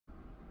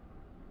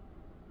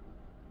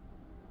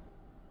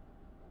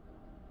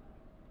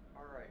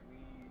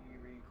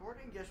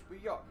yes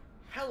we are.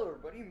 Hello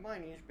everybody, my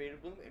name is Beta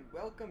Bloom and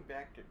welcome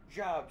back to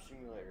Job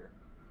Simulator.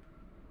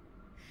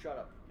 Shut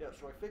up. Yeah,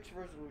 so I fixed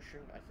resolution,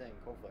 I think.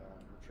 Hopefully I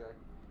won't check.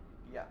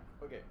 Yeah,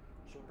 okay.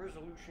 So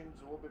resolution's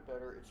a little bit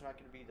better. It's not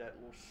going to be that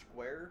little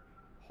square.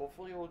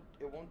 Hopefully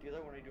it won't do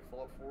that when I do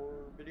Fallout 4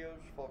 videos,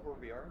 Fallout 4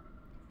 VR.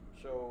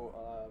 So,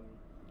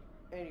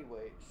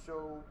 anyway,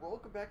 so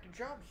welcome back to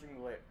Job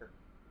Simulator.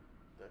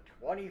 The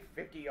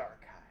 2050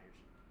 archives.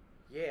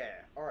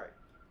 Yeah, alright.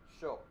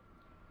 So,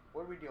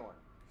 what are we doing?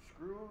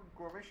 Screw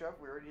Gourmet Chef,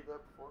 we already did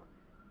that before.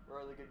 Or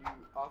are they going to do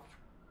office...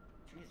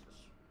 Jesus.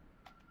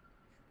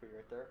 Put it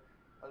right there.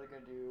 Are they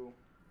going to do...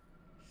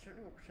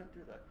 71%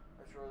 through that.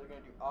 So are they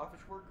going to do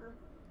office worker,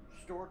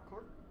 store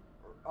clerk,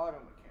 or auto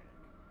mechanic?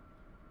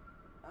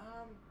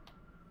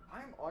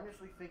 I'm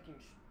honestly thinking...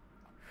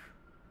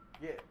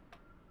 Yeah.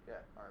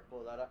 Alright,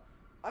 blow that up.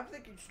 I'm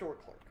thinking store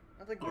clerk.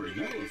 Are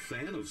you a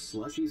fan of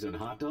slushies and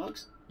hot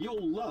dogs?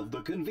 You'll love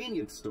the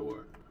convenience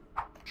store.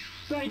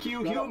 Thank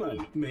you,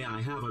 human. May I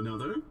have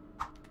another?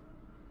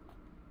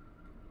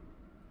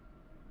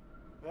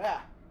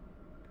 Yeah.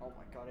 Oh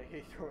my god, I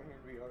hate throwing in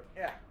VR.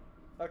 Yeah.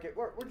 Okay,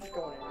 we're just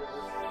going into this.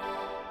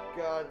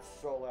 God, it's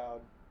so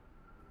loud.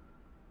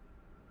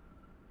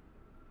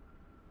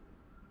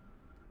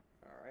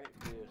 Alright,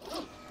 it's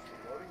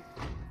loading.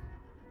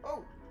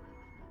 Oh!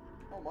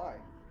 Oh my.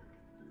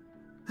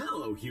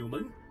 Hello,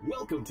 human.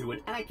 Welcome to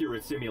an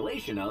accurate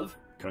simulation of...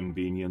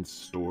 convenience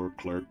store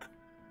clerk.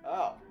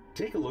 Oh.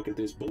 Take a look at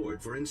this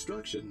board for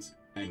instructions,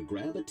 and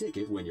grab a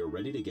ticket when you're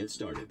ready to get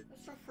started.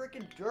 That's so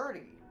freaking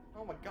dirty.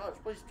 Oh my god, this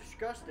place is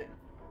disgusting.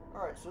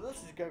 Alright, so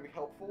this is going to be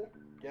helpful,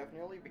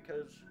 definitely,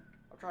 because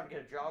I'm trying to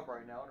get a job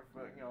right now, and if,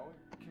 you know,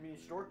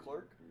 convenience store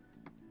clerk,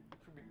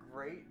 this would be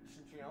great,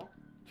 since, you know,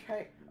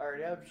 okay, I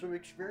already have some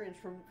experience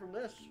from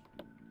this.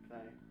 Can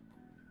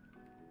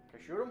I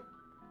shoot him?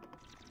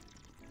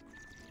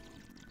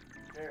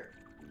 There.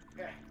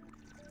 Yeah.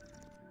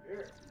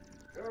 Here.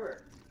 Over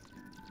here.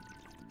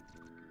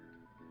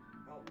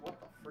 Oh, what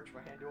the frick's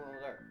my hand doing over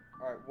there?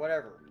 Alright,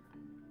 whatever.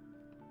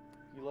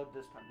 You live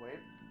this time. Wait.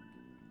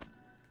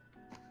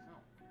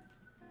 Oh.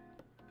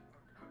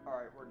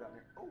 Alright, we're done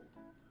here. Oh.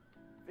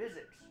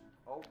 Physics.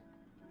 Oh.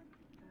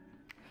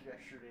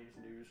 Yesterday's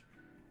news.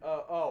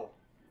 Oh.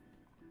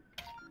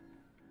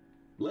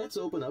 Let's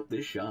open up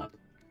this shop.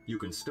 You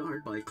can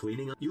start by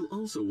cleaning up. You'll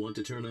also want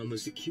to turn on the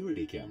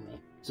security camera,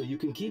 so you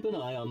can keep an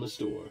eye on the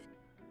store.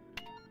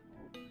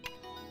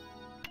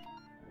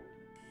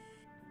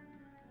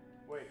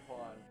 Wait,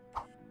 hold on.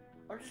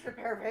 I'm just a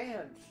pair of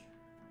hands.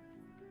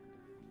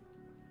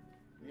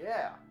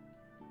 Yeah.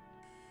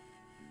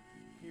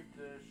 Keep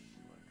this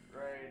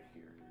like, right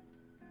here.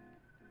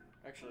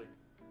 Actually,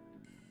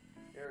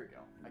 there we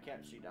go. I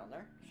can't see down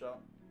there, so.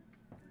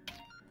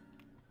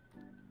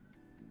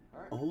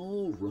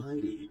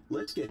 Alrighty,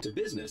 let's get to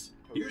business.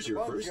 Toast Here's your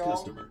buns, first y'all.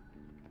 customer.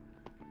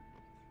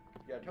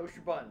 Yeah, toast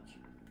your buns.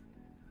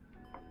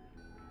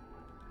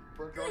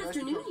 Good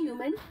afternoon,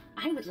 human.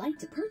 I would like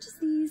to purchase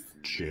these.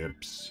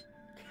 Chips.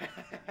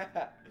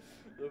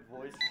 The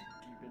voice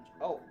deepens.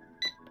 Oh.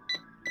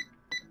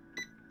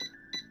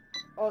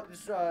 Oh,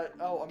 this,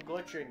 oh, I'm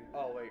glitching.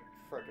 Oh, wait,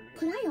 frick, I'm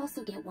Could here. I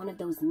also get one of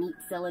those meat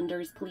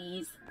cylinders,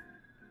 please?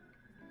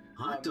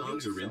 Hot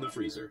dogs are in the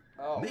freezer.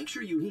 Oh. Make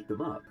sure you heat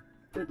them up,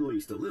 at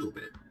least a little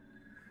bit.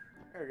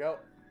 There you go.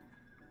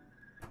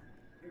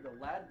 Here you go,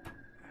 lad.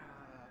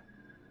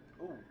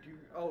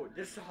 Oh,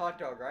 this is a hot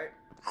dog, right?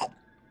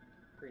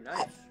 Pretty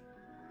nice.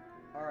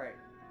 Alright.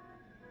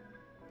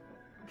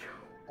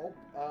 Oh,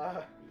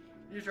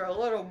 these are a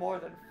little more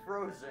than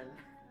frozen.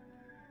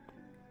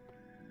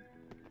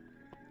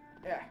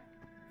 Yeah.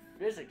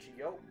 Physics,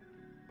 yo.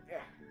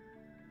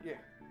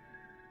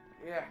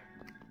 Yeah.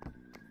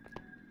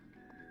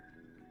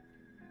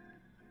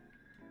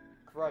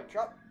 Right,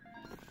 chop.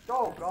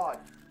 Oh god.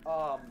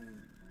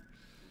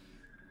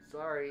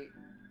 Sorry.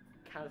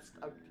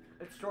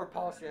 It's store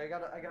policy. I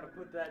gotta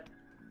put that.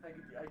 You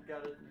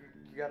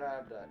gotta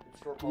have that. It's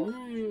store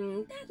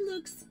policy. That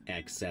looks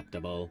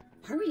Acceptable.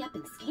 Hurry up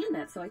and scan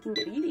that so I can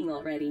get eating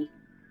already.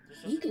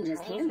 You can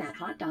just hand that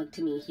hot dog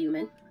to me,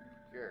 human.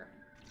 Here.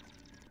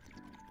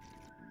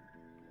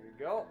 There you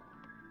go.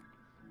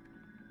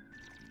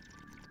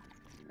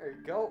 There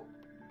you go.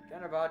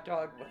 Kind of hot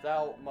dog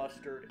without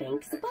mustard.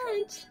 Thanks a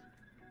bunch.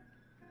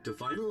 To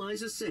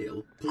finalize a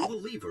sale, pull the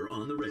lever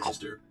on the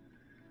register.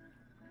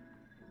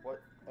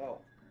 What?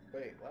 Oh.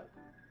 Wait, what?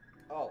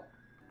 Oh.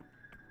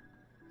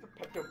 It's a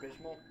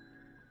Pepto-Bismol.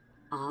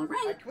 All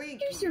right,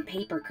 here's your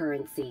paper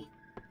currency.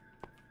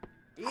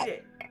 Eat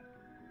it!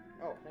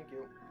 Oh, thank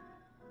you.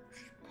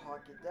 Just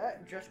pocket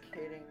that. Just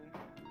kidding.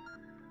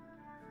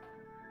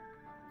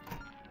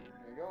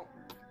 There you go.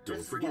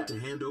 Don't forget to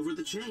hand over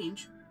the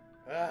change.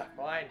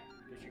 Fine.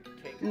 Because you can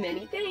take it.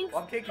 Many thanks.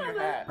 Well, I'm taking Have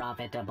your hat. a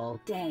profitable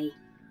day.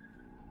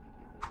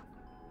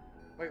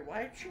 Wait,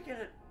 why did she get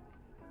it?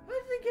 Why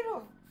did they get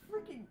a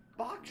freaking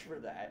box for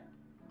that?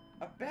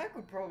 A bag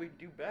would probably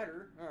do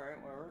better. Alright,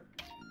 whatever.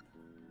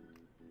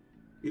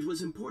 It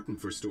was important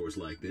for stores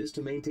like this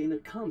to maintain a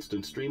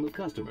constant stream of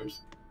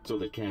customers. so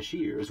that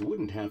cashiers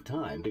wouldn't have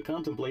time to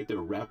contemplate their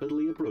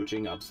rapidly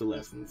approaching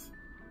obsolescence.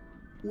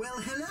 Well,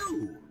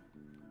 hello.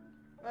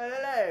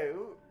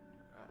 Hello.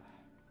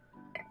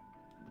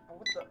 Oh,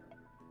 what the?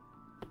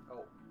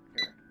 Oh,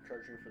 here,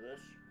 charge you for this.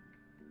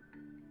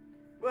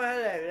 Well,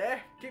 hello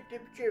there. Tip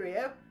tip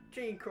cheerio.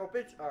 Teen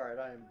crumpets. Alright,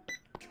 I am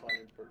a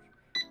tiny person.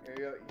 Here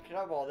you go. You can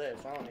have all this.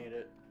 I don't need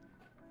it.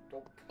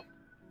 Don't.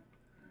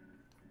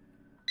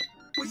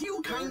 Would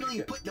you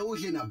kindly put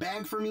those in a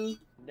bag for me?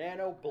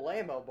 Nano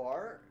Blamo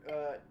bar.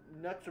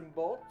 Nuts and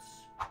bolts.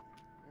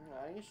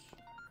 Nice.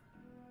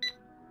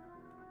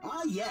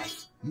 Ah,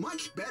 yes.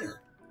 Much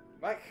better.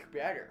 Much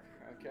better.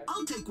 Okay.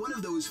 I'll take one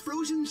of those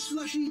frozen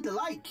slushy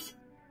delights.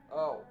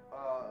 Oh,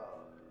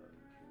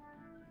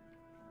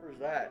 where's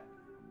that?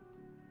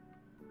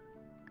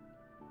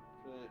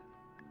 Is it...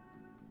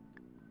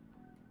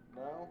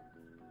 No?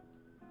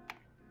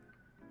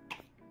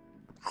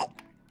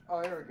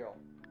 Oh, here we go.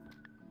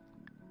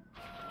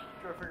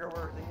 Trying to figure out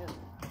where everything is.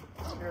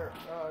 Here,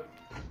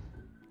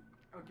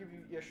 I'll give you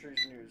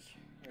yesterday's news.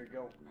 Here we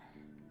go.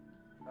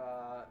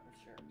 Let's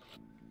see.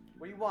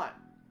 What do you want?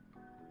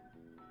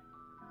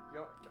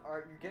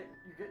 Alright, you get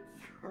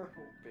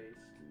thermal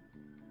paste.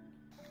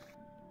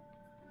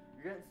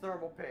 You're getting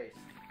thermal paste.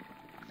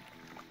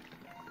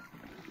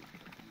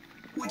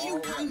 Would you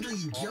kindly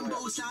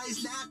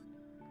jumbo-size that?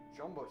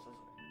 Jumbo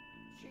size?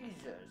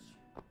 Jesus.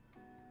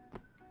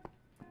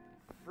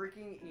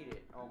 Freaking eat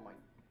it. Oh my.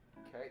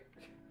 Okay.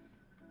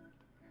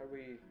 How do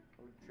we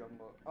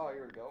jumbo? Oh,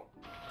 here we go.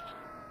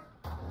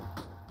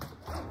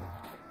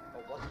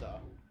 Oh, what the?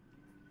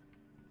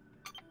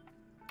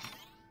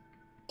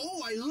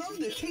 Oh, I love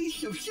the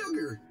taste of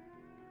sugar.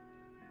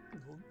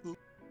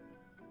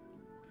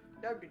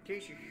 Love the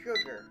taste of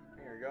sugar.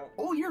 Here we go.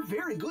 Oh, you're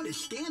very good at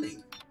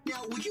scanning.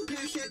 Now, would you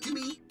pass that to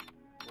me?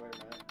 Wait a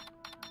minute.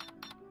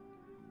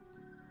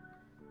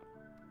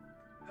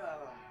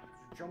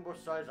 Jumbo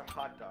size of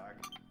hot dog.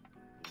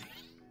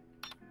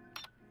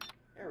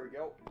 There we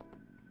go.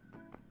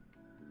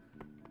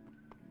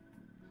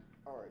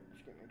 Alright,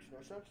 this game makes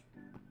no sense.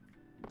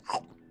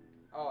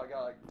 Oh, I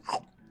got like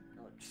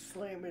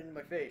slam it in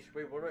my face.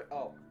 Wait, what do I...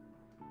 Oh.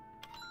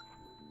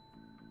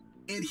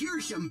 And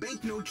here's some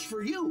banknotes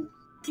for you.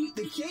 Keep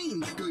the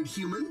change, good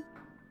human.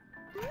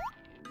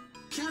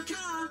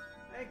 Ta-ta!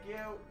 Thank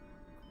you.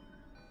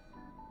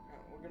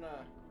 We're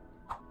gonna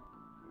do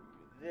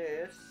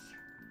this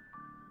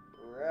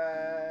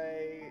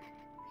right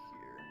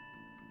here.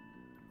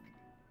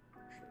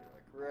 Actually,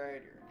 like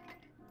right here.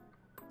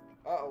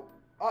 Uh-oh.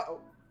 Uh-oh.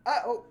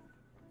 Uh-oh.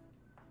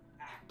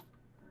 Ah.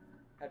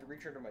 Had to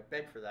reach under my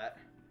bed for that.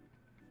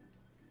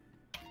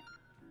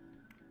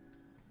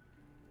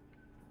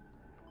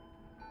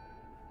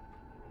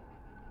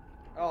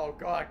 Oh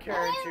God,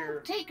 Karen's here.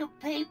 I'll take a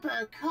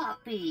paper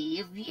copy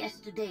of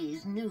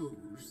yesterday's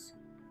news.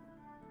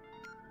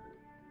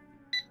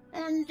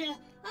 And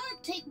I'll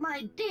take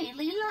my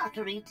daily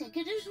lottery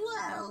ticket as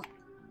well.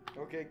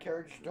 Okay,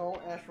 Karen, just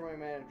don't ask for my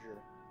manager.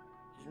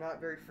 He's not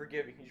very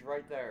forgiving. He's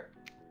right there.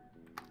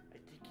 I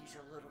think he's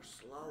a little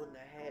slow in the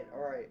head.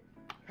 Alright.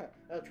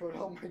 That's what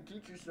all my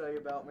teachers say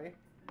about me.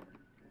 What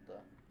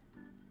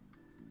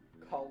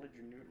the? College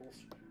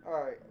noodles.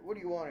 Alright, what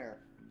do you want here?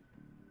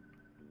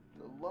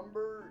 The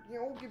lumber... You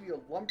know, we'll give you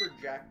a lumber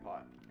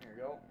jackpot. There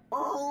you go.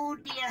 Oh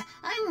dear,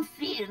 I'm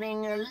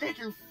feeling a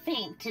little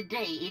faint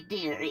today,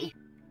 dearie.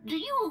 Do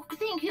you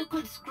think you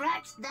could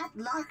scratch that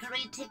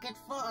lottery ticket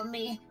for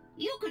me?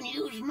 You can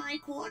use my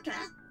quarter.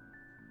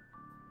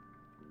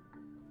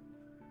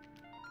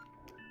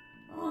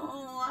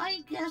 Oh,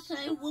 I guess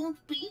I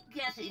won't be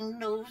getting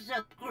those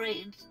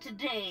upgrades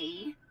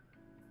today.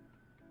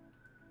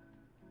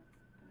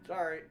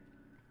 Sorry.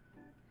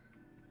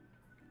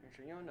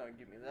 Actually, you know, no,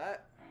 give me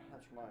that.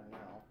 That's mine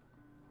now.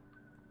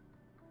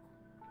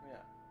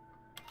 Yeah.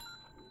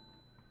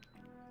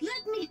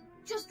 Let me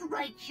just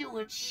write you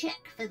a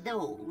check for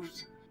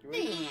those.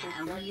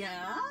 There we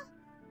are.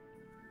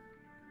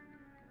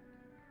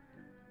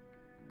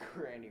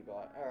 Granny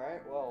bot.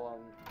 Alright, well,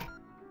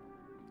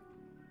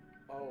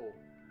 Oh.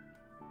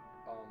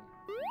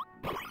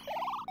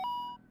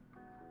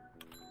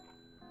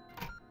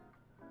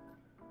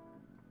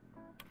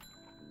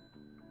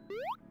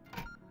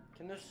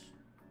 Can this...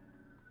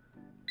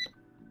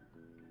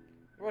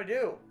 What do I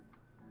do?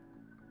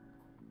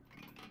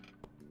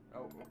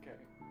 Oh, okay.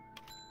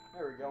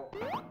 There we go.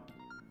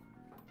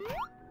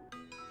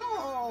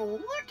 Oh,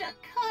 what a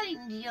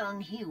kind young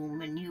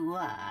human you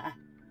are.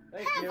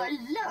 Thank Have you. a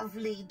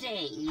lovely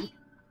day.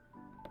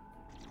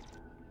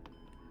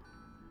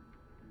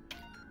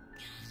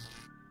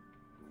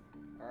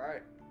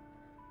 Alright.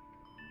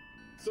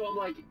 So I'm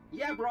like,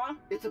 yeah, brah,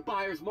 it's a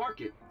buyer's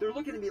market. They're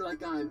looking at me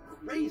like I'm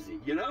crazy,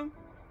 you know?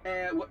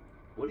 And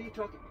what are you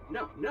talking?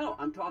 No,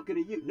 I'm talking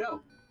to you.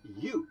 No,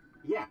 you.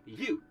 Yeah,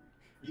 you.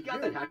 You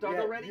got that hot dog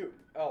already? You.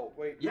 Oh,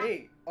 wait, Yeah.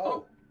 me.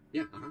 Oh.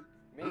 Yeah,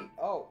 Me? Huh?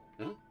 Oh.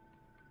 Huh?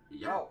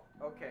 Yeah. Oh,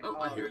 okay. Oh,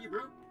 I hear you,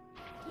 bro.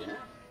 Yeah.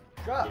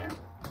 Shut up. Yeah.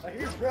 I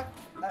hear you, bro.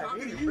 I'm I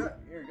talking hear to you, you. bro.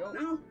 Here you go.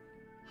 No.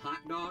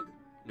 Hot dog?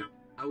 No.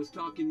 I was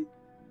talking,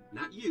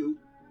 not you,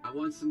 I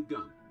want some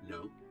gum.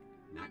 No,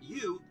 not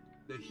you,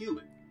 the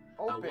human.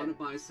 Open. I want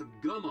to buy some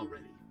gum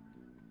already.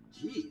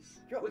 Jeez,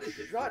 Yo, what is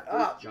this? shut your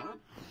first up. job?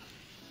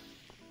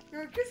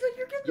 You're getting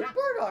the Yeah.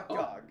 burdock Oh.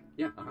 dog.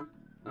 Yeah,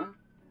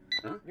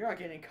 Huh? You're not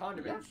getting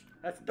condiments. Yeah.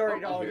 That's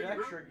 $30 Oh, here you go.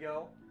 extra,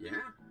 yo. Yeah.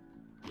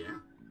 Yeah.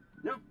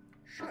 No, I'm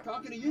Shut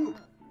talking to you.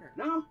 up.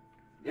 No.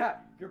 Yeah,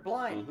 you're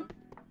blind. Uh-huh.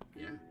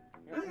 Yeah.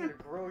 You don't need to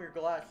grow your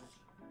glasses.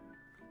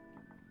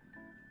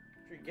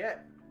 What should you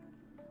get?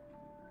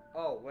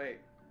 Oh, wait.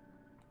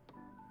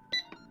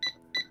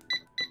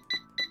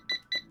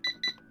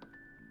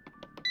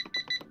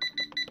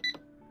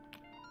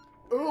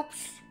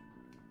 Oops!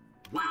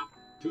 Wow,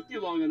 took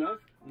you long enough.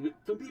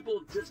 Some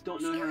people just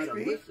don't know how to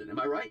Excuse me? listen. Am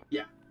I right?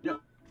 Yeah. No,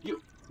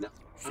 you. No,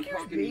 I'm Excuse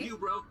talking me? to you,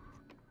 bro.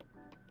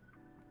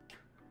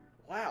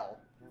 Wow,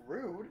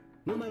 rude.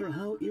 No matter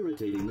how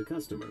irritating the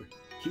customer,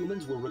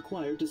 humans were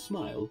required to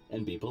smile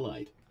and be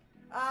polite.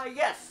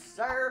 Yes,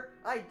 sir.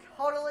 I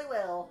totally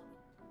will.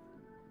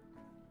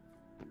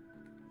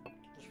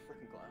 This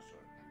freaking glass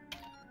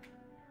up.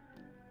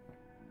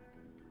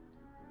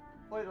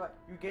 Wait,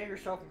 you gave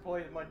yourself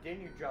employed the money,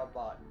 didn't you, job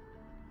bot?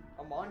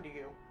 I'm on to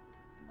you.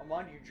 I'm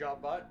on to you,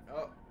 job bot.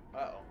 Oh,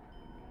 uh-oh.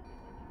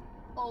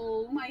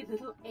 Oh, my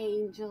little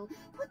angel.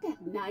 Put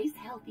that nice,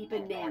 healthy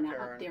banana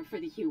Karen. up there for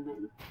the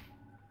human.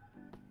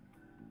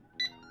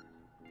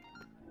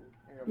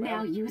 Here you go,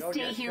 Now ma'am. you No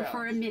stay here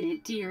for a discounts.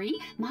 minute, dearie.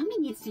 Mommy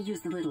needs to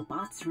use the little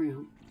bot's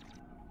room.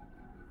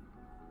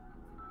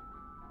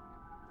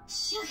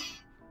 Sugar!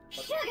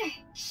 Sugar!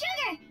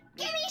 Sugar!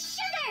 Give me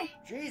sugar!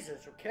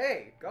 Jesus,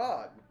 okay,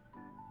 God.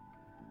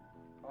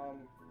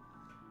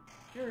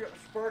 Here you go,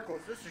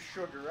 Sparkles, this is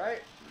sugar,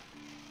 right?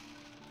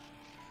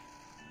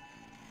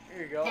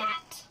 Here you go.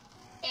 That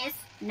is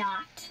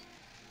not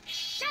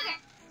sugar!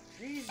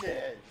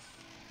 Jesus.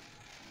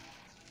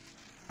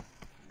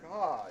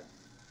 God.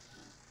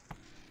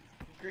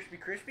 Crispy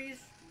Krispies?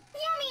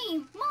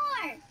 Yummy!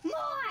 More!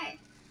 More!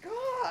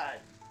 God.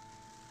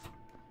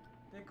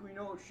 Think we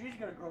know what she's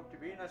gonna grow up to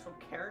be, and that's some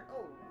Karen.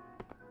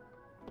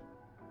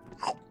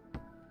 Oh.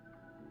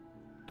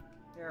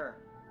 Here.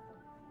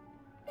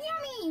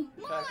 Yummy!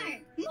 More!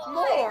 Second. More!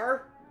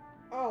 More?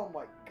 Oh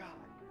my God.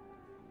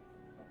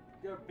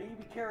 Got a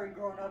baby Karen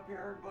growing up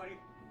here, everybody.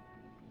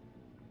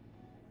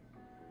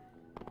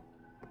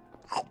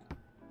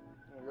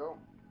 There you go.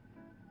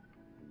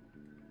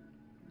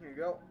 Here you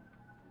go.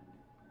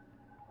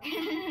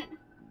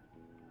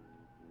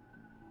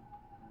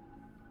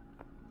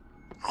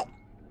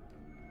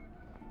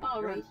 All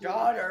Your right, dearie.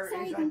 daughter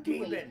Sorry is a about the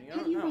wait. demon. You Have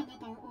don't you know. rung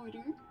up our order?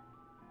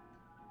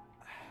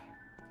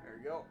 There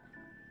you go.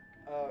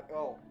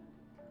 Oh.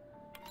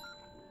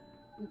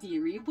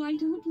 Dearie, why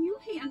don't you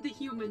hand the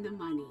human the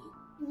money?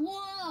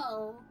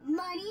 Whoa!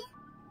 Money?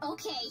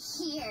 Okay,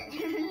 here.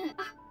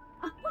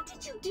 What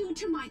did you do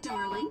to my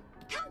darling?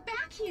 Come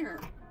back here.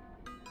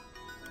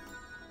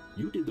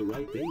 You did the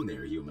right thing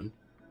there, human.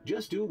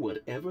 Just do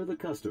whatever the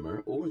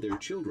customer or their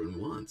children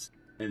wants,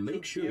 and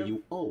make sure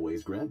you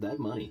always grab that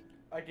money.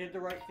 I did the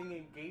right thing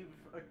and gave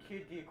a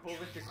kid the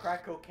equivalent to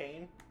crack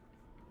cocaine.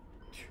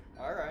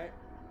 Alright.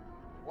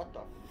 What the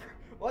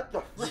What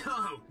the frick?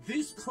 Yo,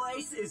 this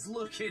place is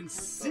looking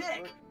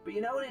sick. But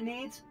you know what it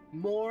needs?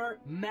 More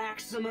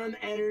maximum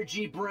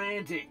energy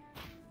branding.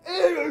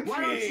 Energy!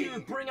 Why don't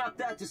you bring up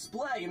that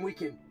display and we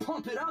can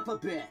pump it up a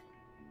bit?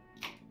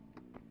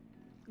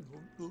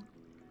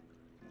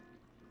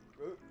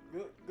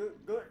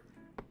 Good.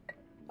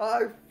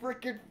 I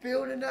freaking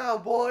feeling it now,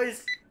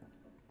 boys.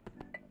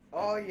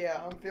 Oh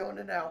yeah, I'm feeling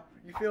it now.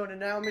 You feeling it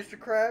now, Mr.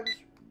 Krabs?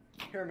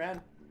 Here,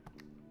 man.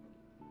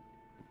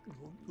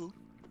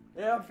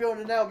 Yeah, I'm feeling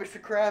it now, Mr.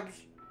 Krabs.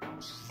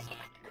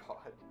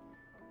 God.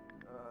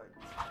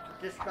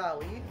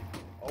 Disbelief.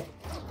 Oh.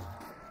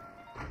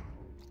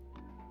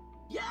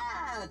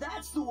 Yeah,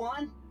 that's the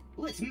one.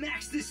 Let's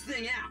max this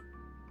thing out.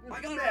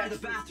 I gotta run to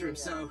the bathroom,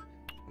 so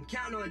I'm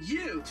counting on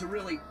you to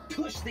really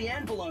push the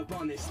envelope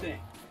on this thing.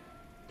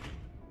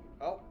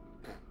 Oh.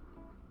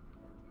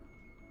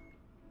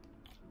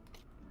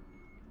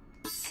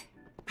 Psst.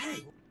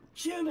 Hey,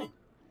 human,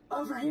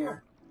 over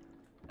here.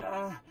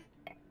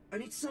 I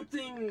need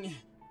something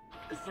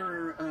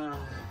for,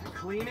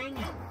 cleaning.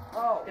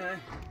 Oh. I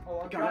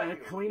Gotta got you.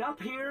 clean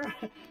up here.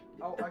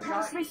 Oh, I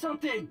Pass got me you.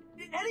 something.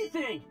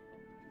 Anything.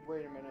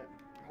 Wait a minute.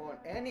 Hold on.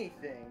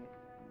 Anything.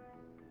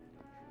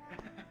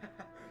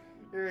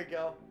 Here we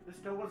go. This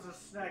still was a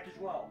snack as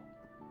well.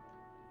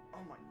 Oh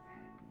my.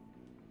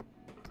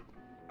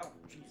 Oh,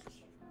 Jesus.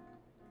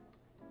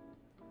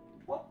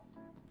 Well,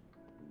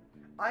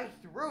 I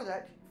threw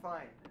that.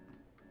 Fine.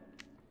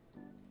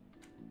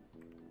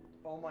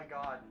 Oh my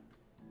God.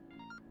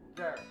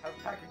 There.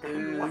 Have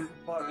technically one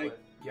butt I with.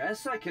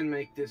 guess I can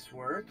make this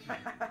work.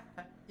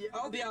 Yeah,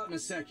 I'll be out in a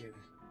second.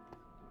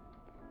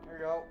 There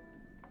you go.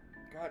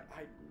 God,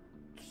 I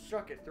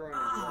suck at throwing.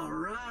 All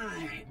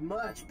right,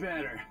 much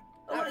better.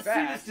 Not Let's see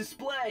bad. this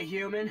display,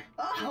 human.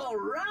 All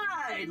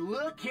right,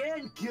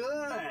 looking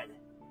good.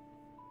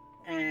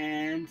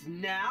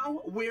 And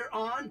now we're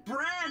on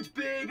brand,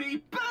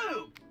 baby.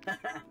 Boom! Peace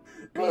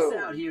Boom.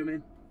 out,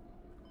 human.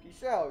 Peace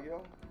Peace out,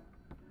 yo.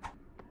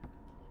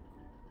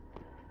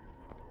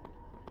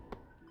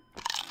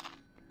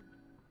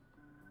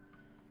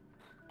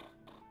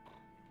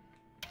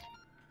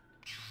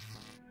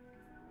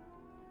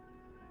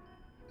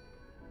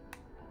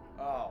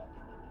 Oh.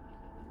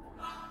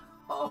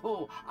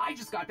 Oh, I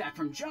just got back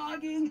from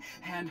jogging,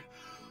 and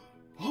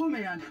oh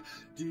man,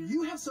 do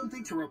you have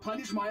something to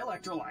replenish my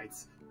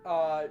electrolytes?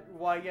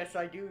 Why, yes,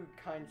 I do,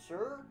 kind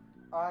sir.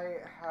 I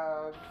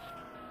have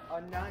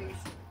a nice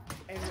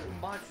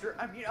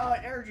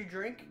energy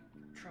drink.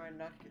 Trying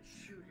not to get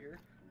sued here.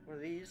 One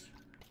of these.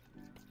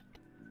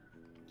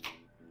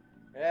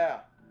 Yeah.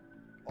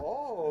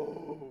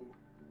 Oh.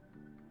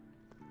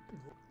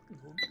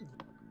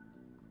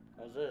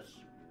 How's this?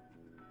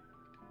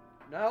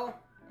 No?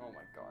 Oh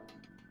my god.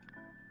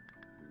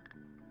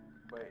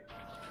 Wait.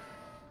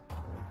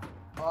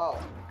 Oh.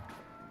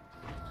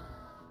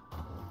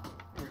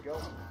 Here we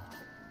go.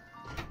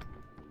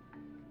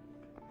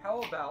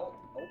 How about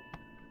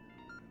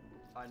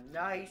a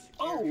nice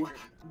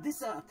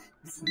this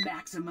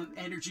maximum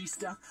energy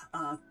stuff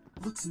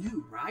looks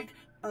new, right?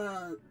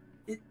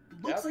 It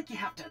looks like you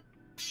have to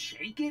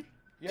shake it.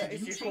 Yeah,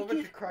 it's the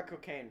equivalent to crack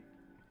cocaine.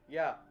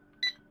 Yeah.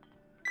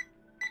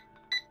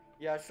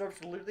 Yeah, so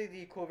it's literally the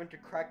equivalent to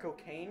crack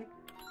cocaine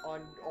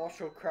on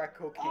also crack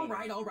cocaine.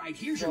 All right,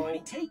 here's your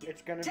money. Take it.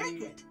 It's gonna Take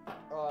be, it.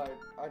 I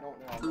don't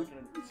know. I'm not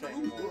gonna say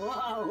anymore.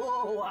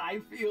 Oh, I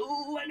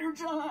feel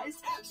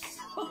energized.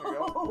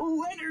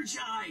 So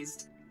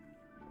energized.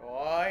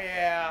 Oh,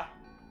 yeah.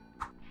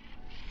 Oh,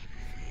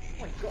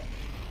 my God.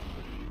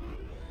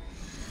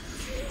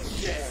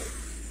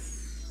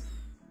 Jesus.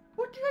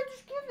 What did I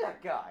just give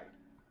that guy?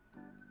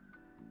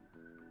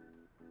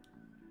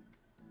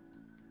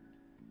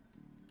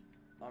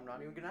 I'm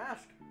not even gonna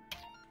ask.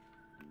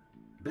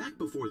 Back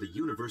before the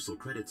universal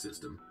credit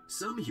system,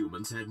 some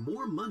humans had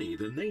more money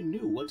than they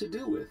knew what to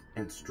do with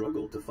and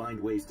struggled to find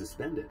ways to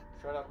spend it.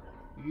 Shut up.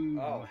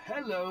 Oh.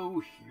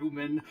 Hello,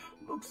 human.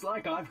 Looks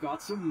like I've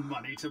got some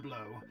money to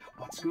blow.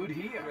 What's good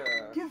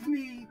here? Give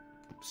me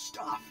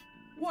stuff.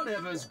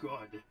 Whatever's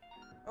good.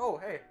 Oh,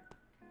 hey.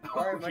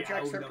 Alright, my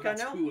check's up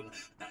that's now? cool.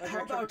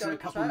 How about a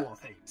couple more I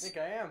things? think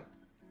I am.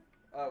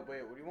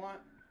 Wait, what do you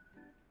want?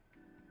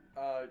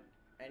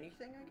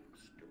 Anything, I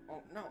guess?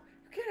 Oh, no.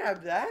 You can't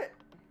have that!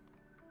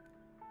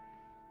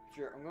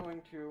 Sure, I'm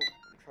going to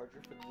charge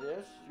you for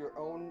this. Your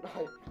own,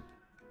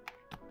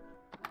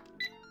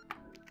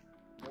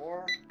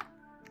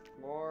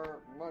 more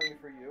money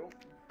for you.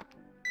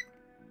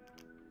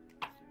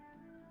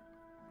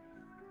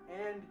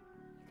 And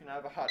you can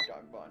have a hot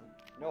dog bun.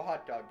 No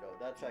hot dog, though.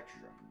 That's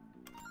extra.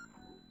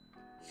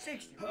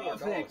 $64.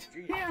 Perfect.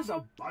 Jeez. Here's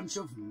a bunch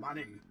of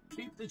money.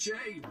 Keep the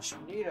change.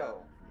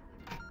 Neato.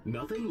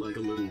 Nothing like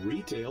a little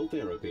retail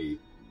therapy.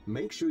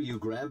 Make sure you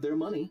grab their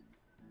money.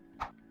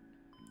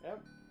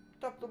 Yep.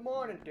 Top of the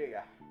morning to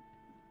ya.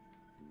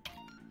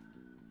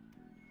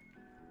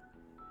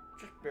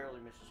 Just barely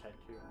missed his head,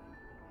 too.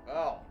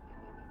 Oh.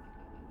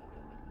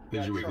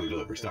 There's your weekly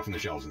delivery, stuff on the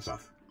shelves and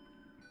stuff.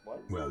 What?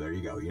 Well, there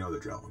you go. You know the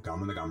drill.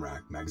 Gum on the gum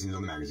rack, magazines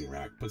on the magazine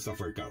rack. Put stuff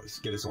where it goes.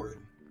 Get it sorted.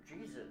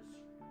 Jesus.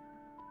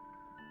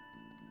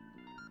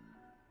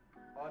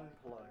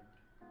 Unplugged.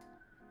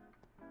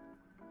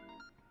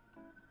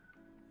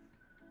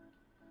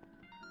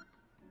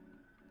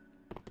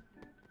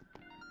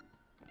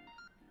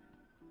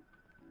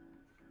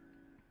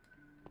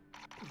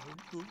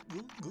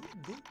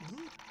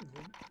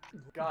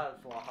 God,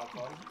 it's a lot of hot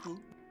sauce. You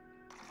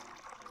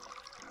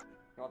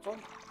want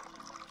some?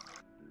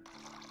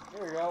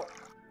 There you go.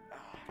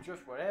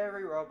 Just what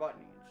every robot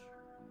needs.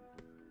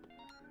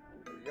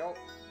 There you go.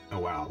 Oh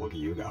wow, look at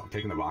you go.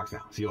 Taking the box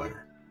now. See you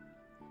later.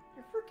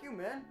 Hey, frick you,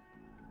 man.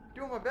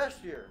 Doing my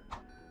best here.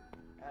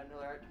 Add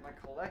another art to my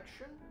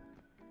collection.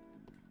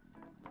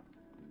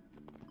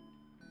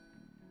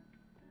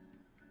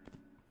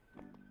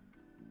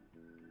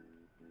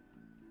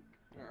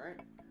 Alright.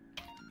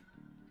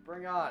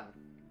 Bring on.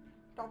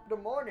 Top of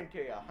the morning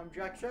to ya. I'm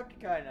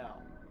Jacksepticeye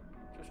now.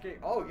 Just kidding.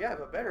 Oh, yeah,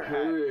 but better hat.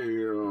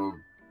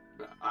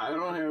 Hey, I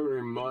don't have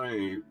any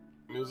money.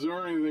 Is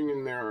there anything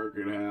in there I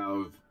could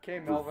have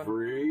for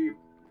free?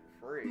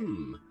 Free?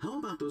 How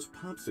about those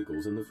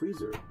popsicles in the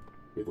freezer?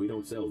 If we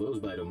don't sell those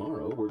by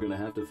tomorrow, we're gonna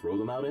have to throw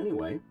them out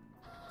anyway.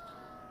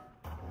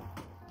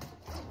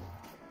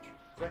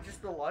 Is that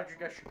just the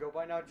logic I should go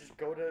by now? Just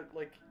go to,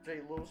 like,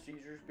 say, Little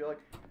Caesars, be like,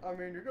 I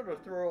mean, you're gonna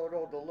throw out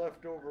all the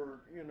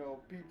leftover, you know,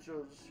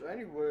 pizzas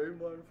anyway,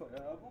 mind if I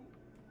have them?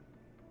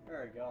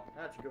 There you go.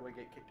 That's a good way to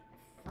get kicked.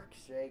 For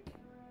frick's sake.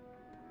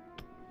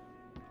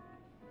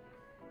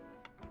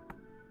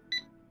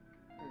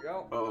 There you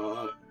go.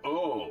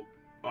 Oh,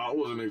 I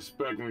wasn't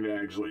expecting to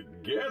actually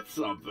get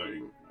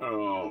something.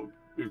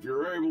 If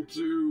you're able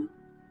to,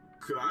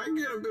 could I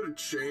get a bit of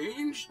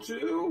change,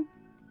 too?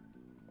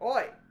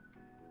 Oi!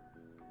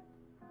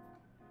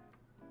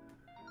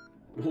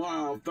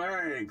 Wow,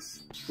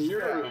 thanks.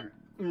 You're a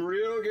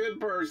real good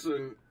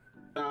person.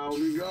 I'll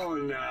be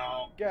going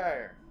now.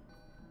 Geyer.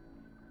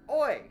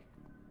 Oi!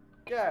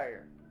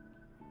 Geyer.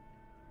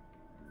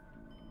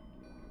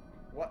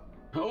 What?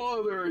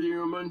 Hello there,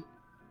 human.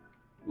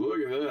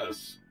 Look at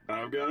this.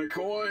 I've got a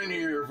coin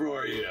here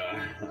for you.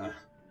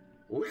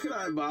 What could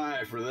I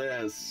buy for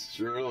this?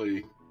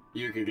 Surely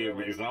you could give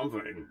me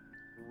something.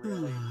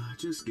 Really?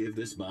 Just give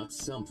this bot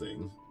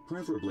something.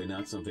 Preferably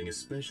not something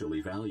especially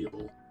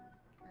valuable.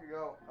 Here you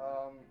go.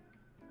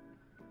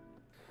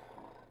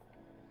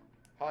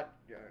 Hot.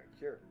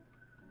 Here.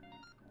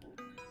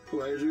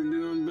 Pleasure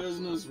doing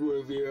business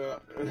with you.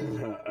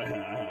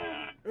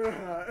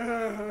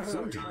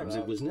 Sometimes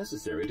it was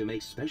necessary to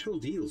make special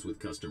deals with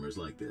customers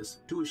like this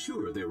to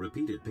assure their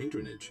repeated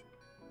patronage.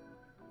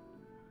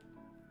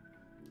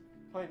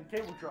 Playing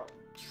table drop.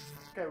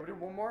 Okay, we'll do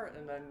one more,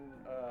 and then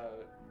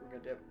we're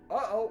gonna dip.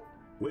 Uh-oh!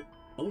 Wait,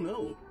 oh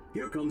no!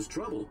 Here comes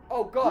trouble!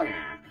 Oh god!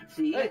 Yeah.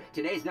 See, Hey.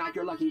 today's not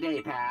your lucky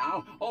day,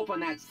 pal. Open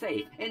that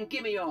safe and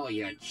give me all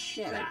your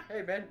cheddar.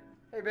 Hey, Ben.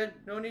 Hey, Ben.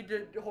 No need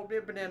to hold me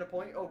a banana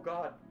point. Oh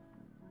god.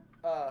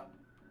 Ha!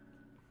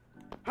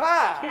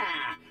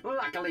 Yeah,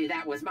 luckily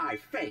that was my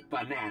fake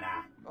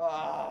banana.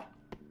 Ah!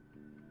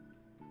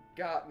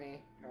 Got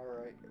me.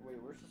 Alright. Wait,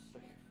 where's the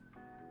safe?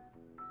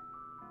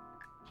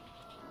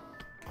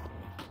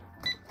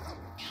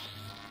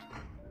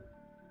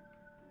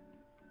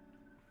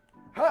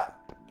 Ha!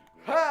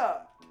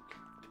 Ha!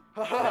 Ha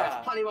There's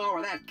ha! plenty more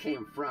where that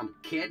came from,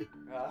 kid.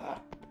 Ah.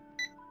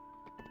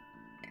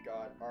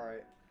 God,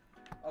 alright.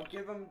 I'll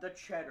give him the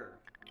cheddar.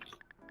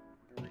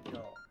 Here we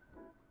go.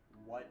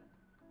 What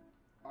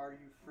are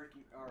you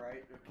freaking...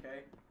 Alright,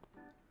 okay.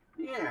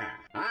 Yeah,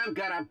 I'm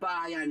gonna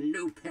buy a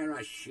new pair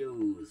of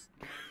shoes.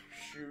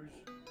 Shoes.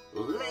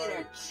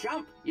 Later,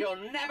 chump, you'll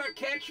never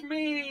catch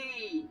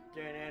me.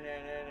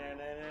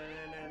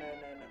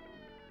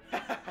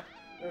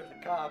 There's the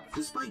cops.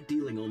 Despite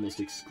dealing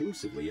almost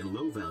exclusively in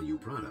low-value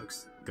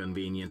products,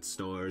 convenience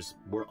stores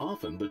were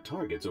often the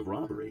targets of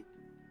robbery.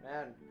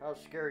 Man, that was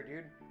scary,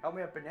 dude. Help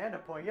me a banana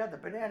point. Yeah, the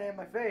banana in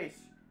my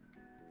face.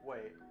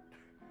 Wait.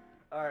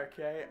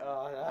 Okay,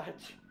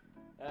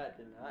 that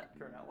did not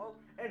turn out well.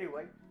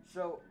 Anyway,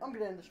 so I'm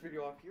gonna end this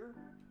video off here.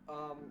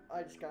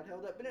 I just got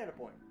held at banana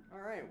point.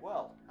 Alright,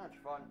 well, that's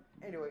fun.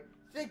 Anyway,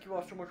 thank you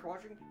all so much for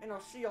watching, and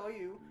I'll see all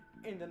you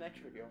in the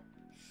next video.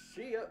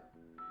 See ya!